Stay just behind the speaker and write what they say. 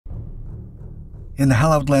In the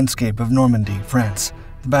hallowed landscape of Normandy, France,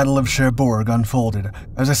 the Battle of Cherbourg unfolded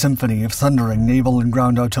as a symphony of thundering naval and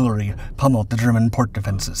ground artillery pummeled the German port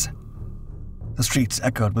defenses. The streets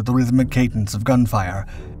echoed with the rhythmic cadence of gunfire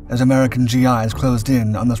as American GIs closed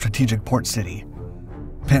in on the strategic port city.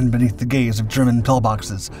 Pinned beneath the gaze of German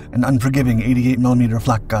pillboxes and unforgiving 88mm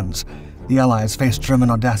flak guns, the Allies faced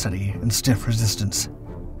German audacity and stiff resistance.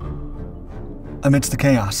 Amidst the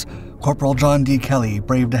chaos, Corporal John D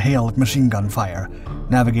braved a hail of machine gun fire,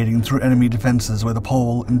 navigating through enemy defenses with a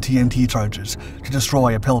pole and TNT charges to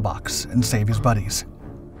destroy a pillbox and save his buddies.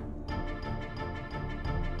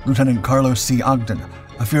 Lieutenant Carlos C. Ogden,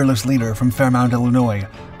 a fearless leader from Fairmount, Illinois,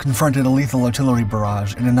 confronted a lethal artillery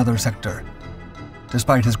barrage in another sector.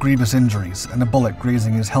 Despite his grievous injuries and a bullet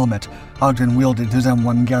grazing his helmet, Ogden wielded his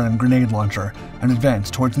M1 Garand grenade launcher and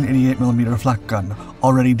advanced towards an 88mm flak gun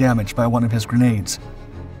already damaged by one of his grenades.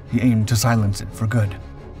 He aimed to silence it for good.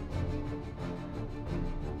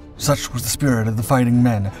 Such was the spirit of the fighting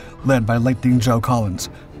men, led by Lightning Joe Collins,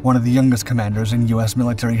 one of the youngest commanders in U.S.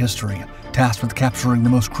 military history, tasked with capturing the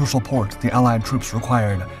most crucial port the Allied troops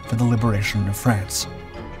required for the liberation of France.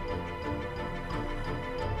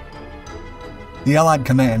 The Allied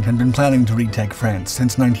command had been planning to retake France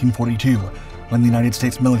since 1942, when the United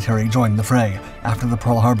States military joined the fray after the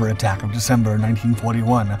Pearl Harbor attack of December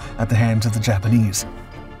 1941 at the hands of the Japanese.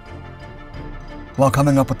 While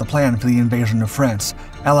coming up with the plan for the invasion of France,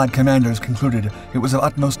 Allied commanders concluded it was of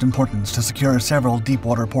utmost importance to secure several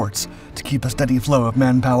deep-water ports to keep a steady flow of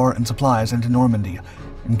manpower and supplies into Normandy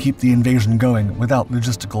and keep the invasion going without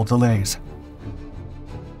logistical delays.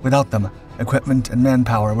 Without them, equipment and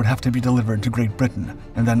manpower would have to be delivered to Great Britain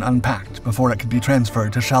and then unpacked before it could be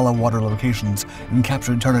transferred to shallow water locations in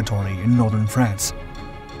captured territory in northern France.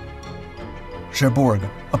 Cherbourg,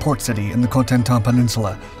 a port city in the Cotentin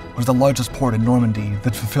Peninsula, was the largest port in Normandy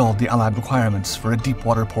that fulfilled the Allied requirements for a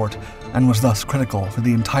deep-water port and was thus critical for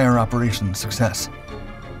the entire operation's success.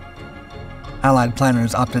 Allied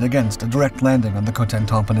planners opted against a direct landing on the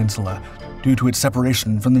Cotentin Peninsula due to its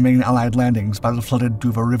separation from the main Allied landings by the flooded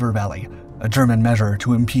Duva River Valley, a German measure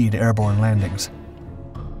to impede airborne landings.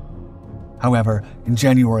 However, in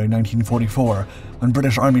January 1944, when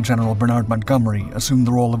British Army General Bernard Montgomery assumed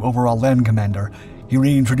the role of overall land commander, he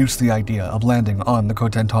reintroduced the idea of landing on the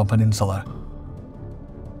Cotentin Peninsula.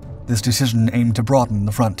 This decision aimed to broaden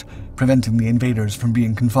the front, preventing the invaders from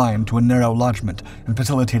being confined to a narrow lodgment and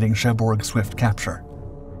facilitating Cherbourg's swift capture.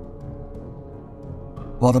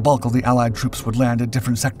 While the bulk of the Allied troops would land at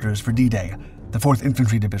different sectors for D-Day, the 4th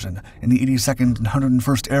Infantry Division and the 82nd and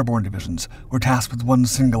 101st Airborne Divisions were tasked with one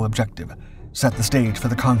single objective: set the stage for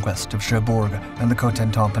the conquest of Cherbourg and the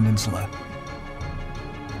Cotentin Peninsula.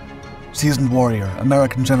 Seasoned warrior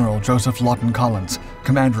American General Joseph Lawton Collins,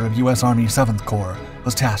 commander of U.S. Army 7th Corps,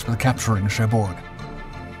 was tasked with capturing Cherbourg.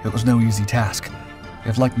 It was no easy task.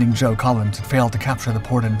 If Lightning Joe Collins had failed to capture the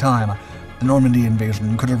port in time, the Normandy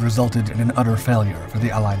invasion could have resulted in an utter failure for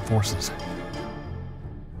the Allied forces.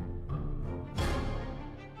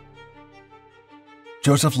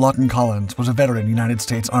 Joseph Lawton Collins was a veteran United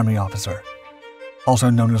States Army officer. Also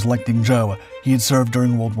known as Lightning Joe, he had served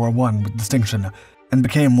during World War I with distinction and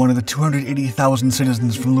became one of the 280,000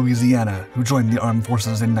 citizens from Louisiana who joined the armed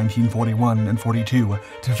forces in 1941 and 42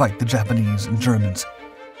 to fight the Japanese and Germans.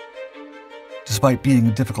 Despite being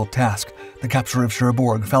a difficult task, the capture of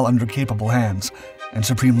Cherbourg fell under capable hands, and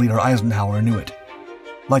Supreme Leader Eisenhower knew it.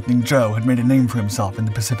 Lightning Joe had made a name for himself in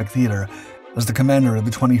the Pacific Theater as the commander of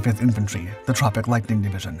the 25th Infantry, the Tropic Lightning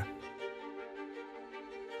Division.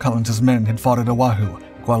 Collins's men had fought at Oahu,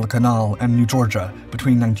 Guadalcanal, and New Georgia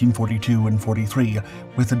between 1942 and 43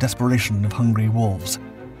 with the desperation of hungry wolves.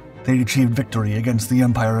 They achieved victory against the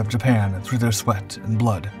Empire of Japan through their sweat and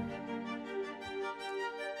blood.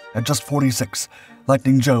 At just 46,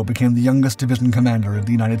 Lightning Joe became the youngest division commander of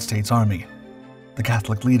the United States Army. The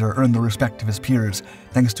Catholic leader earned the respect of his peers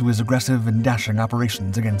thanks to his aggressive and dashing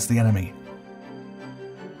operations against the enemy.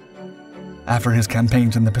 After his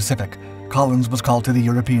campaigns in the Pacific, Collins was called to the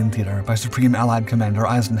European theater by Supreme Allied Commander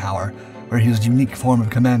Eisenhower, where his unique form of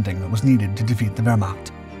commanding was needed to defeat the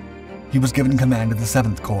Wehrmacht. He was given command of the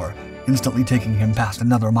 7th Corps, instantly taking him past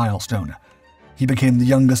another milestone. He became the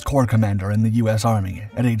youngest corps commander in the U.S. Army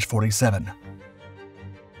at age 47.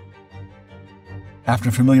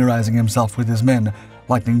 After familiarizing himself with his men,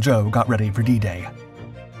 Lightning Joe got ready for D-Day.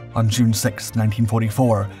 On June 6,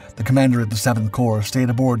 1944, the commander of the 7th Corps stayed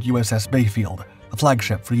aboard USS Bayfield, a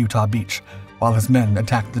flagship for Utah Beach, while his men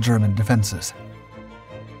attacked the German defenses.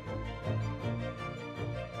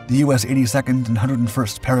 The U.S. 82nd and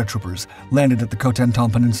 101st paratroopers landed at the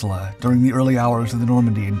Cotentin Peninsula during the early hours of the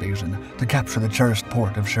Normandy invasion to capture the cherished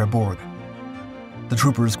port of Cherbourg. The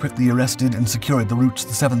troopers quickly arrested and secured the routes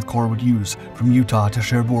the 7th Corps would use from Utah to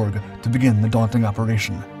Cherbourg to begin the daunting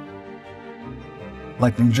operation.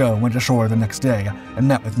 Lightning Joe went ashore the next day and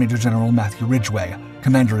met with Major General Matthew Ridgway,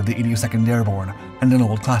 commander of the 82nd Airborne and an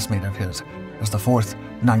old classmate of his, as the 4th,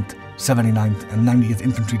 9th, 79th, and 90th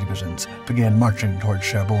Infantry Divisions began marching towards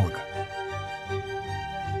Cherbourg.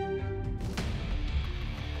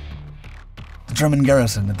 The German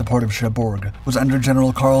garrison at the port of Cherbourg was under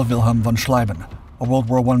General Karl Wilhelm von Schlieben, a World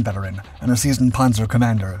War I veteran and a seasoned Panzer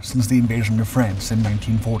commander since the invasion of France in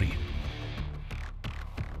 1940.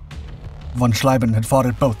 Von Schlieben had fought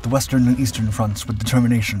at both the Western and Eastern fronts with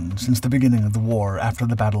determination since the beginning of the war after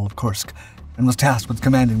the Battle of Kursk, and was tasked with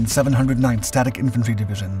commanding the 709th Static Infantry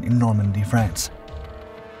Division in Normandy, France.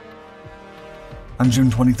 On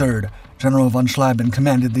June 23rd, General von Schlieben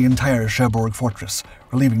commanded the entire Cherbourg fortress,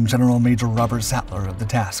 relieving General Major Robert Sattler of the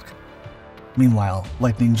task. Meanwhile,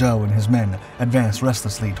 Lightning Joe and his men advanced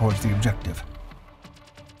restlessly towards the objective.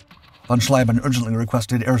 Von Schlieben urgently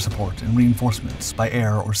requested air support and reinforcements by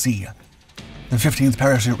air or sea. The 15th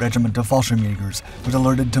Parachute Regiment of Fallschirmjägers was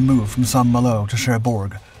alerted to move from Saint-Malo to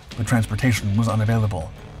Cherbourg, but transportation was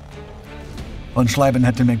unavailable. Von Schlieben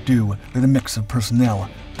had to make do with a mix of personnel,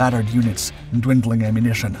 battered units, and dwindling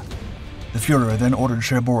ammunition. The Führer then ordered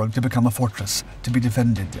Cherbourg to become a fortress to be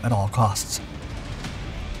defended at all costs.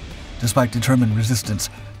 Despite determined resistance,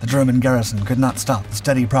 the German garrison could not stop the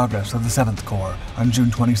steady progress of the 7th Corps on June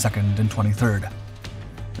 22nd and 23rd.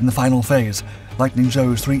 In the final phase, Lightning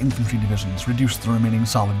Joe's 3 infantry divisions reduced the remaining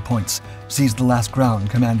solid points, seized the last ground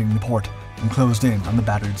commanding the port, and closed in on the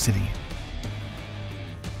battered city.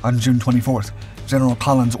 On June 24th, General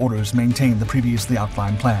Collins' orders maintained the previously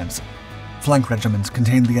outlined plans. Flank regiments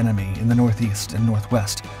contained the enemy in the northeast and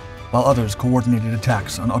northwest, while others coordinated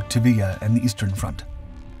attacks on Octavia and the eastern front.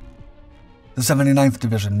 The 79th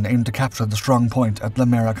Division aimed to capture the strong point at La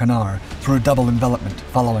Mare-Canard through a double envelopment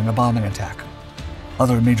following a bombing attack.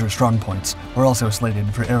 Other major strongpoints were also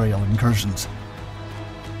slated for aerial incursions.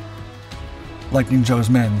 Lightning Joe's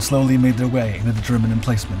men slowly made their way into the German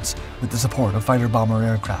emplacements with the support of fighter-bomber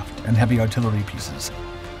aircraft and heavy artillery pieces.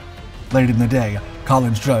 Late in the day,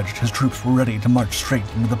 Collins judged his troops were ready to march straight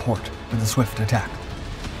into the port with a swift attack.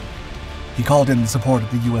 He called in the support of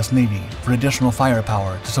the U.S. Navy for additional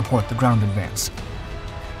firepower to support the ground advance.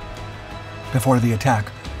 Before the attack,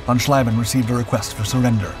 von Schlieben received a request for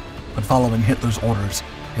surrender, but following Hitler's orders,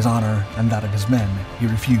 his honor and that of his men, he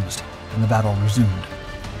refused, and the battle resumed.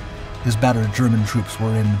 His battered German troops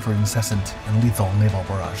were in for incessant and lethal naval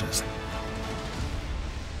barrages.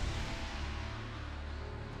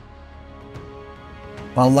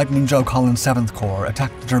 While Lightning Joe Collins' 7th Corps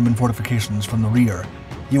attacked the German fortifications from the rear,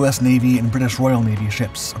 U.S. Navy and British Royal Navy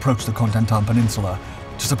ships approached the Cotentin Peninsula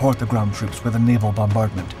to support the ground troops with a naval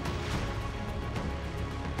bombardment.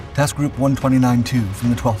 Task Group 129-2 from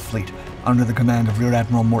the 12th Fleet, under the command of Rear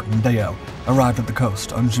Admiral Morton Deo, arrived at the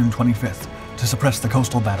coast on June 25th to suppress the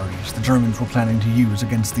coastal batteries the Germans were planning to use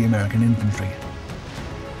against the American infantry.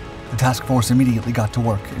 The task force immediately got to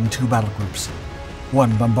work in 2 battle groups.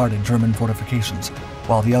 One bombarded German fortifications,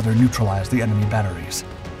 while the other neutralized the enemy batteries.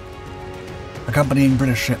 Accompanying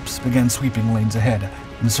British ships began sweeping lanes ahead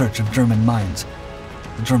in search of German mines.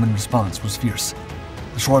 The German response was fierce.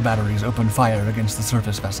 The shore batteries opened fire against the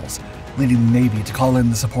surface vessels, leading the Navy to call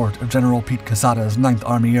in the support of General Pete Quesada's 9th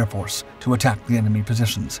Army Air Force to attack the enemy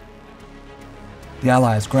positions. The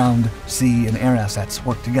Allies' ground, sea, and air assets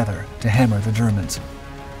worked together to hammer the Germans.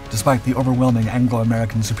 Despite the overwhelming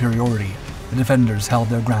Anglo-American superiority, the defenders held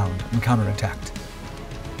their ground and counterattacked.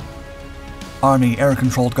 Army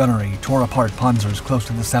air-controlled gunnery tore apart panzers close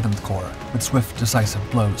to the 7th Corps with swift,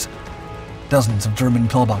 decisive blows. Dozens of German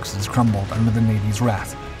pillboxes crumbled under the Navy's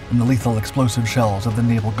wrath and the lethal explosive shells of the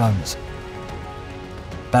naval guns.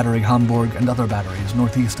 Battery Hamburg and other batteries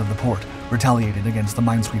northeast of the port retaliated against the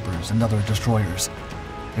minesweepers and other destroyers.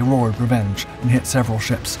 They roared revenge and hit several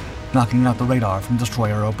ships, knocking out the radar from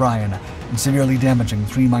destroyer O'Brien and severely damaging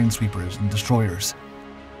 3 minesweepers and destroyers.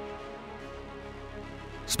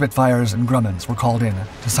 Spitfires and Grummons were called in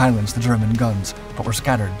to silence the German guns, but were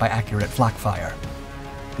scattered by accurate flak fire.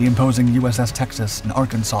 The imposing USS Texas and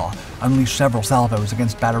Arkansas unleashed several salvos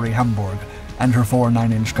against Battery Hamburg and her 4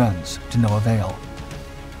 9-inch guns, to no avail.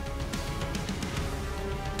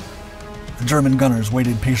 The German gunners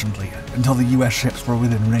waited patiently until the US ships were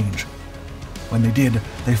within range. When they did,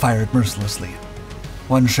 they fired mercilessly.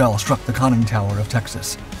 One shell struck the conning tower of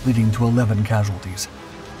Texas, leading to 11 casualties.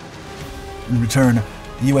 In return,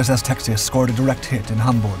 the USS Texas scored a direct hit in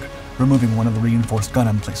Hamburg, removing one of the reinforced gun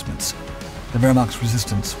emplacements. The Wehrmacht's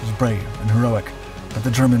resistance was brave and heroic, but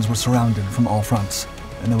the Germans were surrounded from all fronts,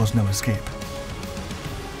 and there was no escape.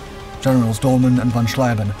 Generals Dolman and von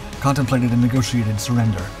Schlieben contemplated a negotiated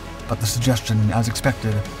surrender, but the suggestion, as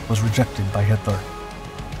expected, was rejected by Hitler.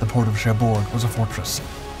 The port of Cherbourg was a fortress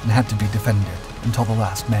and had to be defended until the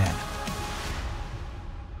last man.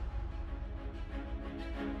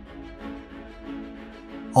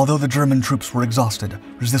 Although the German troops were exhausted,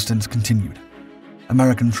 resistance continued.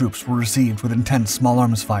 American troops were received with intense small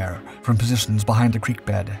arms fire from positions behind a creek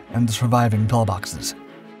bed and the surviving pillboxes.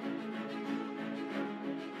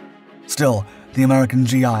 Still, the American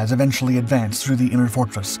GIs eventually advanced through the inner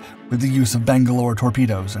fortress with the use of Bangalore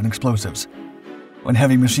torpedoes and explosives. When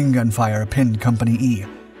heavy machine gun fire pinned Company E,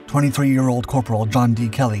 23-year-old Corporal John D.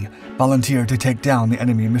 Kelly volunteered to take down the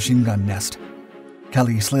enemy machine gun nest.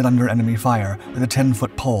 Kelly slid under enemy fire with a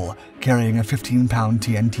 10-foot pole carrying a 15-pound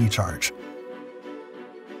TNT charge.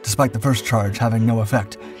 Despite the first charge having no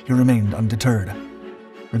effect, he remained undeterred.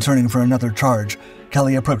 Returning for another charge,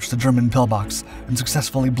 Kelly approached the German pillbox and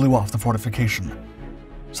successfully blew off the fortification.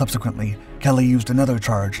 Subsequently, Kelly used another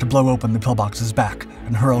charge to blow open the pillbox's back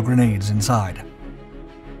and hurl grenades inside.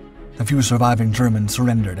 The few surviving Germans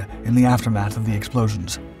surrendered in the aftermath of the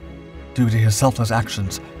explosions. Due to his selfless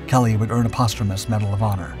actions, Kelly would earn a posthumous Medal of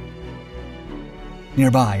Honor.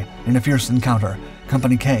 Nearby, in a fierce encounter,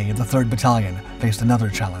 Company K of the 3rd Battalion faced another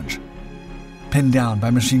challenge. Pinned down by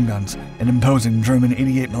machine guns and imposing German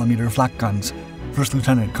 88mm flak guns, First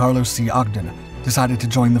Lieutenant Carlos C. Ogden decided to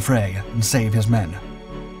join the fray and save his men.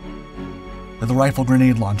 With a rifle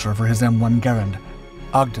grenade launcher for his M1 Garand,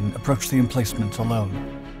 Ogden approached the emplacement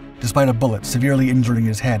alone. Despite a bullet severely injuring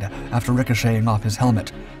his head after ricocheting off his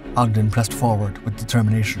helmet, Ogden pressed forward with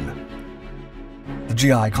determination. The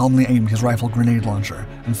GI calmly aimed his rifle grenade launcher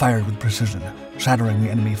and fired with precision, shattering the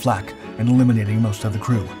enemy flak and eliminating most of the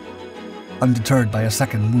crew. Undeterred by a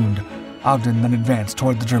second wound, Ogden then advanced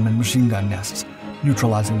toward the German machine gun nests,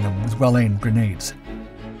 neutralizing them with well-aimed grenades.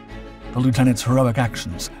 The lieutenant's heroic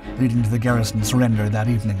actions, leading to the garrison's surrender that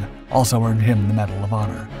evening, also earned him the Medal of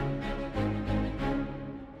Honor.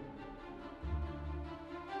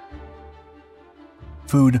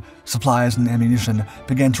 Food, supplies, and ammunition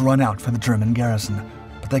began to run out for the German garrison,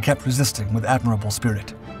 but they kept resisting with admirable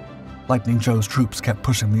spirit. Lightning Joe's troops kept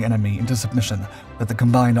pushing the enemy into submission with the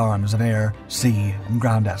combined arms of air, sea, and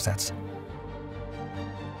ground assets.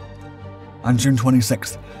 On June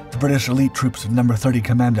 26th, the British elite troops of No. 30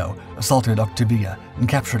 Commando assaulted Octavia and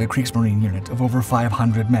captured a Kriegsmarine unit of over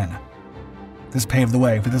 500 men. This paved the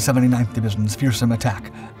way for the 79th Division's fearsome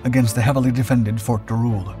attack against the heavily defended Fort de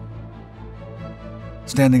Roule.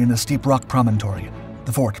 Standing in a steep rock promontory,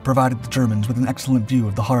 the fort provided the Germans with an excellent view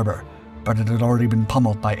of the harbor, but it had already been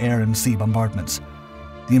pummeled by air and sea bombardments.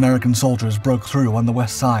 The American soldiers broke through on the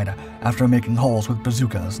west side after making holes with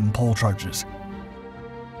bazookas and pole charges.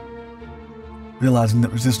 Realizing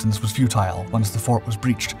that resistance was futile once the fort was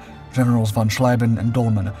breached, Generals von Schlieben and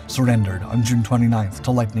Dolman surrendered on June 29th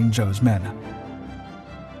to Lightning Joe's men.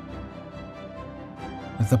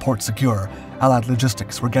 With the port secure, Allied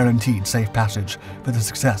logistics were guaranteed safe passage for the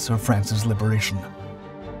success of France's liberation.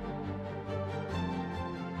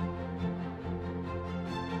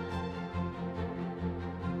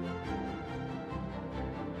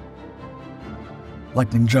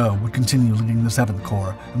 Lightning Joe would continue leading the 7th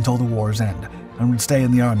Corps until the war's end, and would stay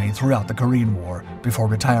in the Army throughout the Korean War before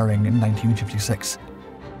retiring in 1956.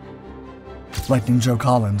 Lightning Joe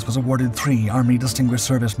Collins was awarded 3 Army Distinguished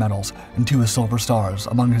Service Medals and 2 Silver Stars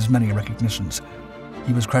among his many recognitions.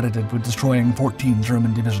 He was credited with destroying 14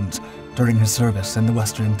 German divisions during his service in the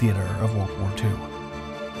Western Theater of World War II.